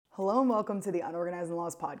Hello and welcome to the Unorganized and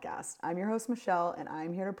Lost podcast. I'm your host, Michelle, and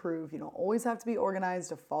I'm here to prove you don't always have to be organized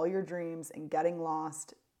to follow your dreams, and getting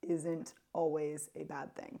lost isn't always a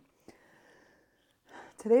bad thing.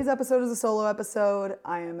 Today's episode is a solo episode.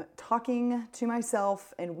 I am talking to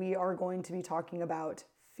myself, and we are going to be talking about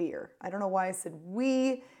fear. I don't know why I said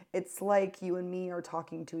we. It's like you and me are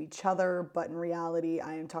talking to each other, but in reality,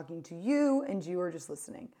 I am talking to you, and you are just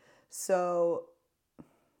listening. So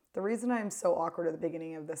the reason I'm so awkward at the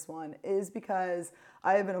beginning of this one is because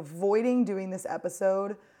I have been avoiding doing this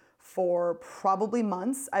episode for probably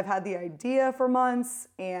months. I've had the idea for months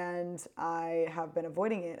and I have been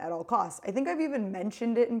avoiding it at all costs. I think I've even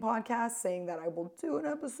mentioned it in podcasts saying that I will do an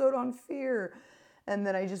episode on fear, and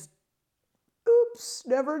then I just,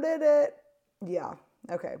 never did it. Yeah,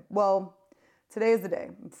 okay. Well, today is the day.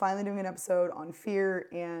 I'm finally doing an episode on fear,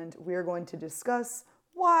 and we're going to discuss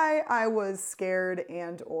why I was scared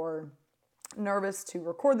and or nervous to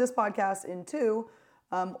record this podcast, into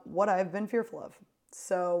what I've been fearful of.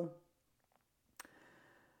 So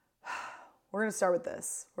we're going to start with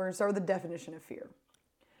this. We're going to start with the definition of fear.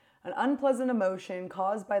 An unpleasant emotion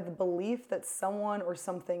caused by the belief that someone or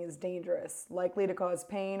something is dangerous, likely to cause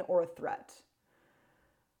pain or a threat.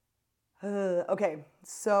 Okay,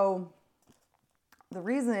 so the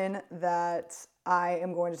reason that I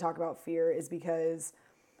am going to talk about fear is because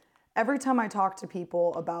every time I talk to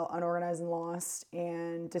people about Unorganized and Lost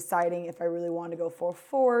and deciding if I really wanted to go full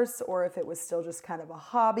force or if it was still just kind of a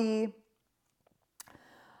hobby,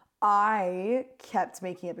 I kept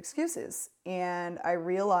making up excuses. And I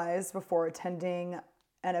realized before attending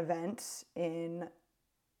an event in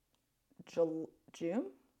June?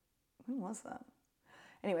 When was that?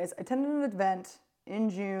 Anyways, I attended an event in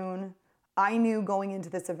June. I knew going into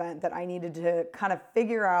this event that I needed to kind of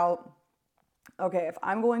figure out, okay, if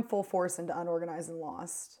I'm going full force into Unorganized and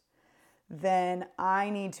Lost, then I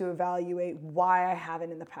need to evaluate why I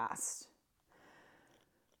haven't in the past.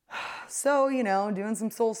 So, doing some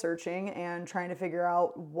soul searching and trying to figure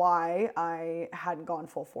out why I hadn't gone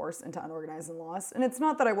full force into Unorganized and Lost. And it's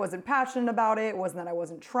not that I wasn't passionate about it. It wasn't that I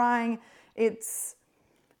wasn't trying. It's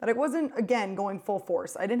that I wasn't, again, going full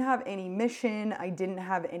force. I didn't have any mission. I didn't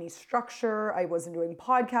have any structure. I wasn't doing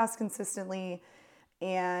podcasts consistently.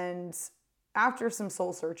 And after some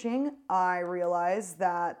soul searching, I realized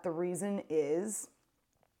that the reason is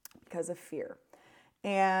because of fear.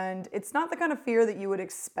 And it's not the kind of fear that you would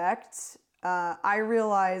expect. I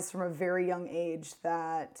realized from a very young age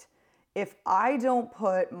that if I don't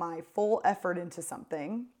put my full effort into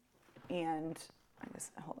something, and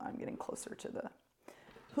hold on, I'm getting closer to the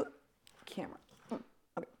camera.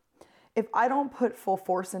 Okay. If I don't put full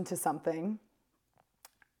force into something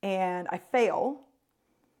and I fail,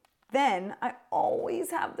 then I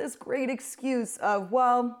always have this great excuse of,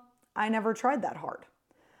 well, I never tried that hard.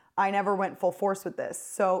 I never went full force with this.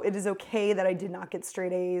 So it is okay that I did not get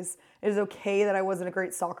straight A's. It is okay that I wasn't a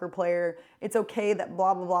great soccer player. It's okay that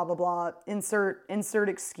blah, blah, blah, blah, blah. Insert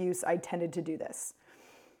excuse. I tended to do this.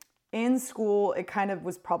 In school, it kind of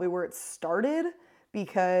was probably where it started,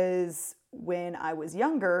 because when I was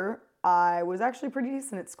younger, I was actually pretty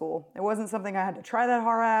decent at school. It wasn't something I had to try that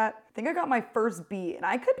hard at. I think I got my first B, and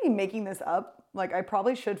I could be making this up. Like, I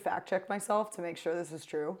probably should fact check myself to make sure this is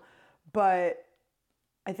true. But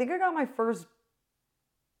I think I got my first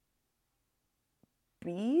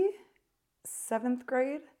B, 7th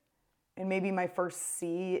grade, and maybe my first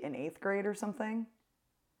C in 8th grade or something.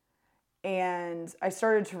 And I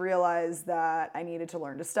started to realize that I needed to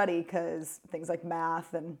learn to study, because things like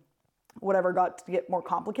math and whatever got to get more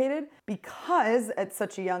complicated, because at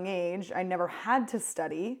such a young age, I never had to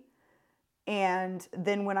study. And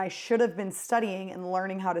then when I should have been studying and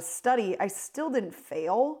learning how to study, I still didn't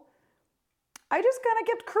fail. I just kind of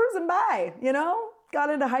kept cruising by,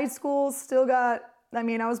 Got into high school, I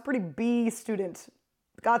was a pretty B student.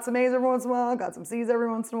 Got some A's every once in a while, got some C's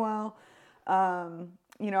every once in a while.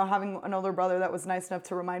 Having an older brother that was nice enough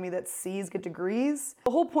to remind me that C's get degrees.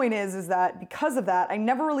 The whole point is that because of that, I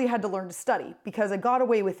never really had to learn to study, because I got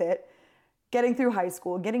away with it, getting through high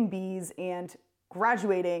school, getting B's, and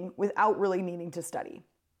graduating without really needing to study.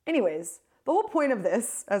 Anyways, the whole point of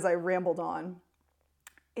this, as I rambled on,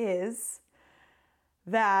 is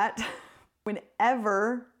that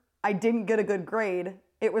whenever I didn't get a good grade,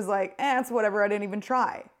 it was like, it's whatever, I didn't even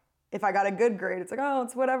try. If I got a good grade, it's like,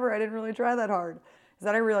 it's whatever, I didn't really try that hard. Is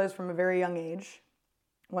that I realized from a very young age,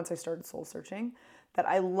 once I started soul searching, that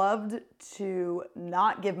I loved to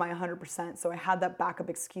not give my 100%. So I had that backup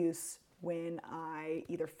excuse when I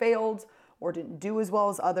either failed or didn't do as well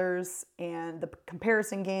as others, and the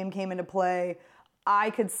comparison game came into play. I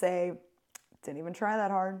could say, didn't even try that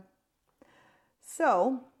hard.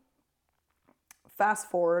 So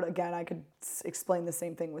Fast forward, again, I could explain the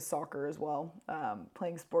same thing with soccer as well,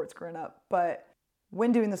 playing sports growing up. But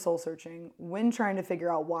when doing the soul searching, when trying to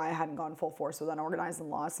figure out why I hadn't gone full force with unorganized and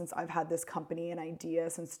lost, since I've had this company and idea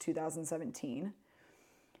since 2017,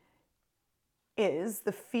 is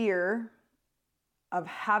the fear of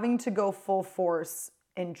having to go full force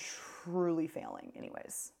and truly failing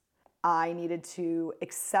anyways. I needed to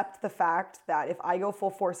accept the fact that if I go full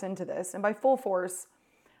force into this, and by full force,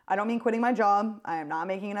 I don't mean quitting my job. I am not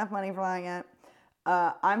making enough money from it.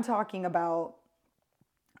 I'm talking about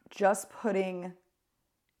just putting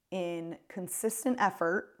in consistent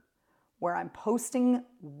effort where I'm posting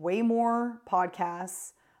way more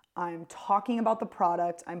podcasts. I'm talking about the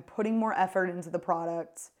product. I'm putting more effort into the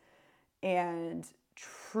product and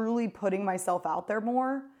truly putting myself out there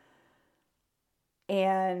more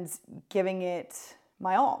and giving it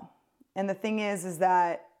my all. And the thing is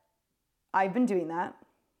that I've been doing that.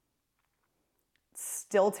 It's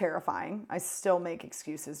still terrifying. I still make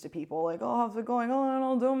excuses to people like, oh, how's it going on?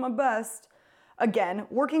 I'll do my best. Again,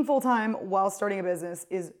 working full-time while starting a business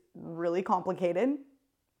is really complicated.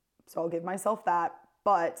 So I'll give myself that.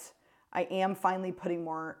 But I am finally putting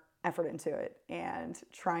more effort into it and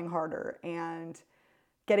trying harder and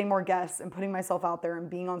getting more guests and putting myself out there and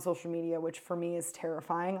being on social media, which for me is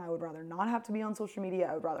terrifying. I would rather not have to be on social media.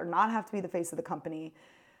 I would rather not have to be the face of the company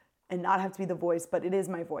and not have to be the voice, but it is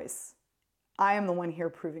my voice. I am the one here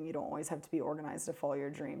proving you don't always have to be organized to follow your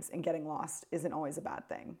dreams, and getting lost isn't always a bad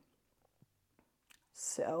thing.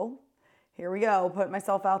 So here we go, put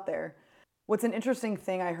myself out there. What's an interesting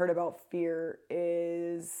thing I heard about fear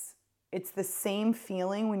is it's the same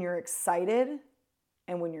feeling when you're excited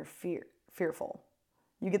and when you're fearful.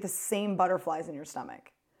 You get the same butterflies in your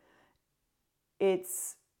stomach.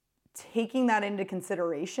 It's taking that into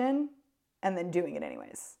consideration and then doing it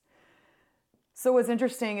anyways. So what's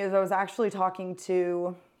interesting is I was actually talking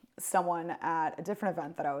to someone at a different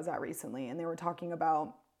event that I was at recently, and they were talking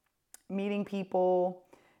about meeting people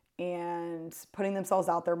and putting themselves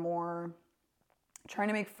out there more, trying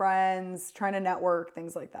to make friends, trying to network,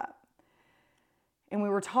 things like that. And we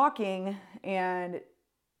were talking, and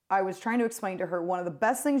I was trying to explain to her one of the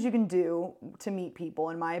best things you can do to meet people,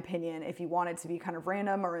 in my opinion, if you want it to be kind of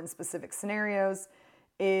random or in specific scenarios,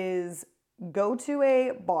 is go to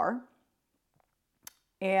a bar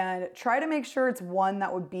and try to make sure it's one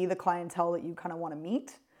that would be the clientele that you kind of want to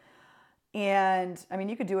meet. And I mean,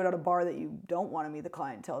 you could do it at a bar that you don't want to meet the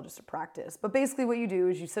clientele just to practice. But basically what you do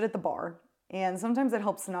is you sit at the bar, and sometimes it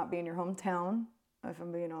helps to not be in your hometown, if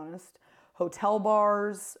I'm being honest. Hotel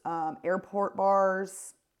bars, airport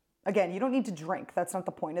bars. Again, you don't need to drink. That's not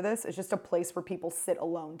the point of this. It's just a place where people sit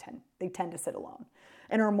alone. They tend to sit alone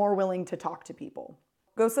and are more willing to talk to people.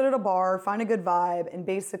 Go sit at a bar, find a good vibe, and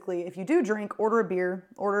basically, if you do drink, order a beer,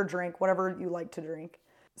 order a drink, whatever you like to drink.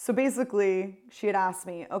 So basically, she had asked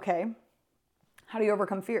me, okay, how do you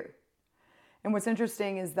overcome fear? And what's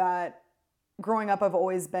interesting is that growing up, I've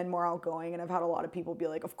always been more outgoing, and I've had a lot of people be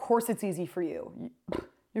like, of course it's easy for you.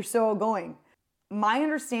 You're so outgoing. My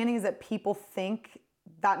understanding is that people think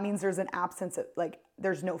that means there's an absence of, like,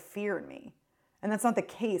 there's no fear in me. And that's not the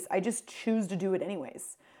case. I just choose to do it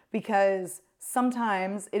anyways, because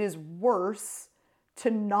sometimes it is worse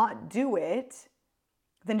to not do it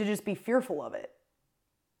than to just be fearful of it.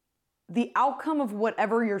 The outcome of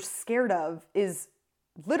whatever you're scared of is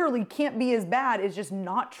literally can't be as bad as just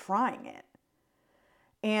not trying it.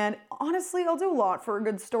 And honestly, I'll do a lot for a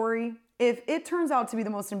good story. If it turns out to be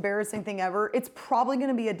the most embarrassing thing ever, it's probably going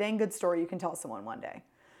to be a dang good story you can tell someone one day.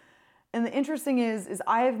 And the interesting is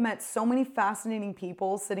I have met so many fascinating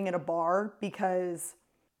people sitting at a bar because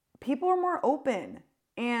people are more open.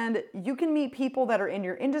 And you can meet people that are in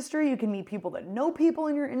your industry. You can meet people that know people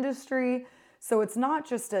in your industry. So it's not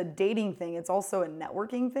just a dating thing. It's also a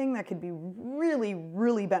networking thing that could be really,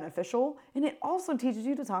 really beneficial. And it also teaches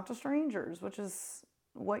you to talk to strangers, which is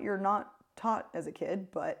what you're not taught as a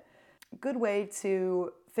kid, but a good way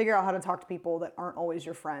to figure out how to talk to people that aren't always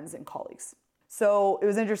your friends and colleagues. So it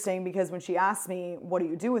was interesting because when she asked me, what do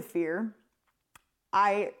you do with fear?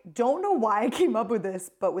 I don't know why I came up with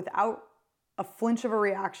this, but without a flinch of a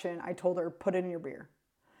reaction, I told her, put it in your beer.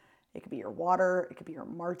 It could be your water, it could be your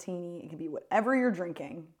martini, it could be whatever you're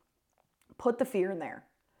drinking. Put the fear in there.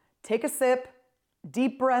 Take a sip,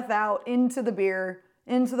 deep breath out into the beer,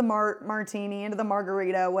 into the martini, into the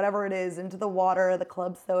margarita, whatever it is, into the water, the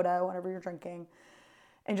club soda, whatever you're drinking,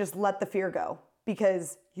 and just let the fear go,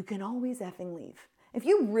 because you can always effing leave. If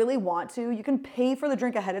you really want to, you can pay for the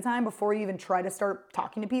drink ahead of time before you even try to start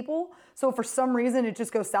talking to people. So if for some reason it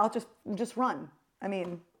just goes south, just run. I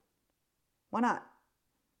mean, why not?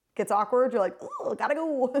 Gets awkward, you're like, oh, gotta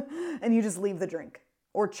go. And you just leave the drink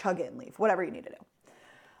or chug it and leave, whatever you need to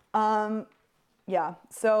do. Yeah,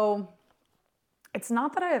 so it's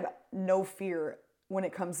not that I have no fear when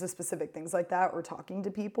it comes to specific things like that or talking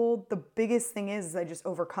to people. The biggest thing is I just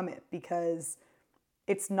overcome it because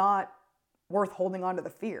it's not worth holding on to the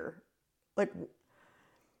fear. Like,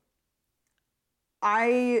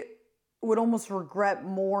 I would almost regret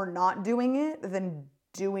more not doing it than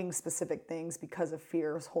doing specific things because of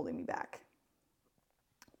fear is holding me back.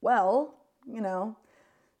 Well,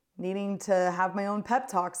 needing to have my own pep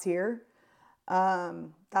talks here,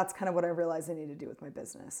 that's kind of what I realized I needed to do with my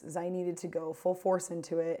business, is I needed to go full force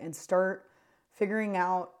into it and start figuring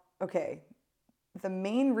out, okay, the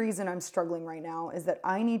main reason I'm struggling right now is that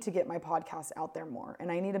I need to get my podcast out there more,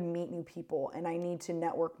 and I need to meet new people, and I need to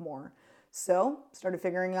network more. So started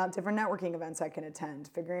figuring out different networking events I can attend,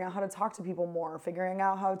 figuring out how to talk to people more, figuring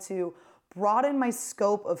out how to broaden my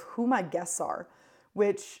scope of who my guests are,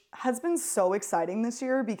 which has been so exciting this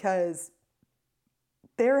year because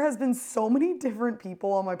there has been so many different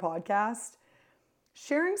people on my podcast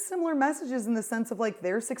sharing similar messages in the sense of like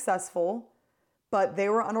they're successful, but they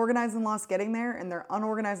were unorganized and lost getting there, and they're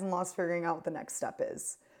unorganized and lost figuring out what the next step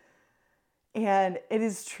is. And it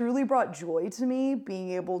has truly brought joy to me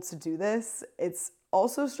being able to do this. It's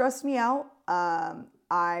also stressed me out.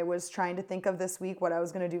 I was trying to think of this week what I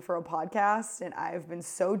was going to do for a podcast, and I've been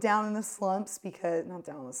so down in the slumps because, not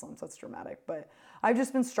down in the slumps, that's dramatic, but I've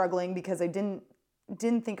just been struggling because I didn't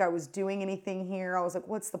think I was doing anything here. I was like,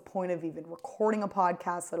 what's the point of even recording a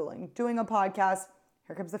podcast, let alone doing a podcast?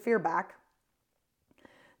 Here comes the fear back.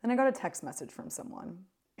 Then I got a text message from someone.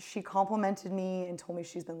 She complimented me and told me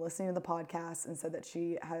she's been listening to the podcast and said that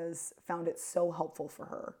she has found it so helpful for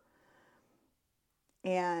her.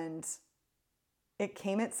 And it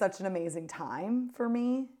came at such an amazing time for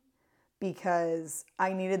me because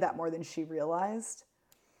I needed that more than she realized.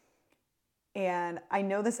 And I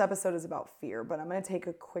know this episode is about fear, but I'm going to take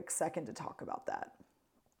a quick second to talk about that.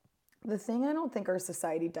 The thing I don't think our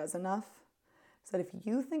society does enough is that if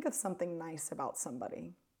you think of something nice about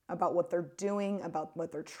somebody, about what they're doing, about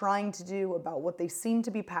what they're trying to do, about what they seem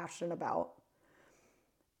to be passionate about,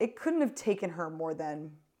 it couldn't have taken her more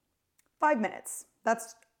than 5 minutes.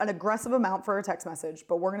 That's an aggressive amount for a text message,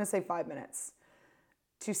 but we're going to say 5 minutes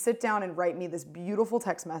to sit down and write me this beautiful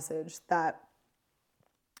text message that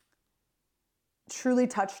truly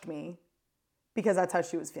touched me because that's how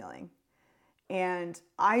she was feeling. And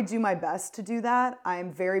I do my best to do that.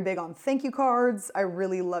 I'm very big on thank you cards. I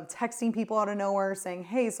really love texting people out of nowhere saying,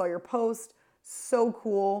 hey, saw your post. So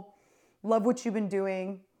cool. Love what you've been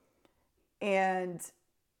doing. And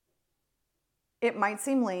it might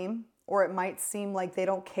seem lame, or it might seem like they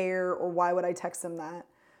don't care, or why would I text them that?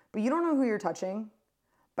 But you don't know who you're touching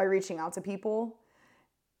by reaching out to people.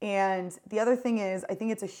 And the other thing is, I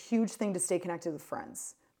think it's a huge thing to stay connected with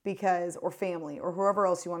friends. Or family, or whoever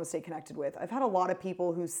else you want to stay connected with. I've had a lot of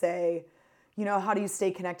people who say, how do you stay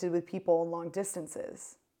connected with people in long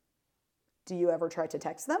distances? Do you ever try to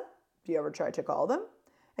text them? Do you ever try to call them?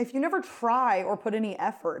 If you never try or put any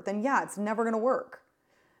effort, then yeah, it's never going to work.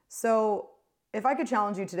 So if I could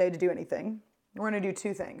challenge you today to do anything, we're going to do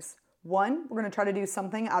two things. One, we're going to try to do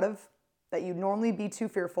something out of that you'd normally be too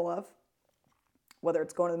fearful of, whether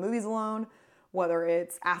it's going to the movies alone, whether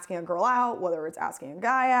it's asking a girl out, whether it's asking a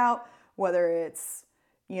guy out, whether it's,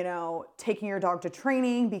 taking your dog to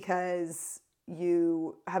training because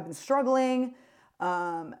you have been struggling.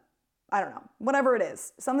 I don't know, whatever it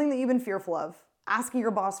is, something that you've been fearful of, asking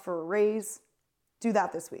your boss for a raise, do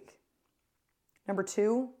that this week. Number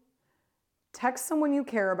 2, text someone you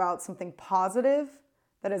care about something positive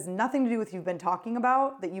that has nothing to do with you've been talking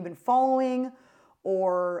about, that you've been following,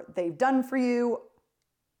 or they've done for you.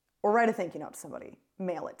 Or write a thank you note to somebody,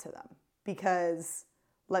 mail it to them. Because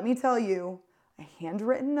let me tell you, a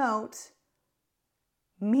handwritten note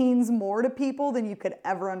means more to people than you could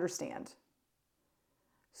ever understand.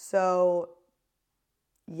 So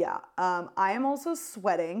yeah, I am also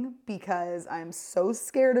sweating because I'm so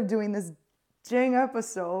scared of doing this dang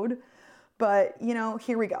episode. But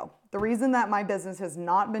here we go. The reason that my business has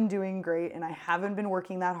not been doing great and I haven't been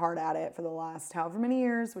working that hard at it for the last however many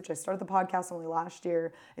years, which I started the podcast only last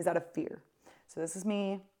year, is out of fear. So this is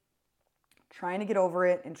me trying to get over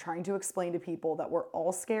it and trying to explain to people that we're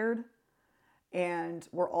all scared and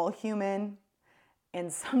we're all human.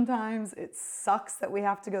 And sometimes it sucks that we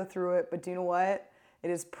have to go through it, but do you know what? It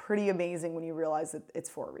is pretty amazing when you realize that it's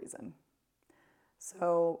for a reason.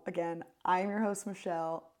 So again, I'm your host,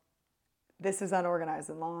 Michelle. This is Unorganized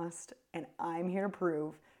and Lost, and I'm here to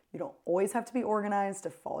prove you don't always have to be organized to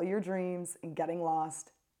follow your dreams, and getting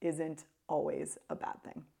lost isn't always a bad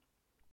thing.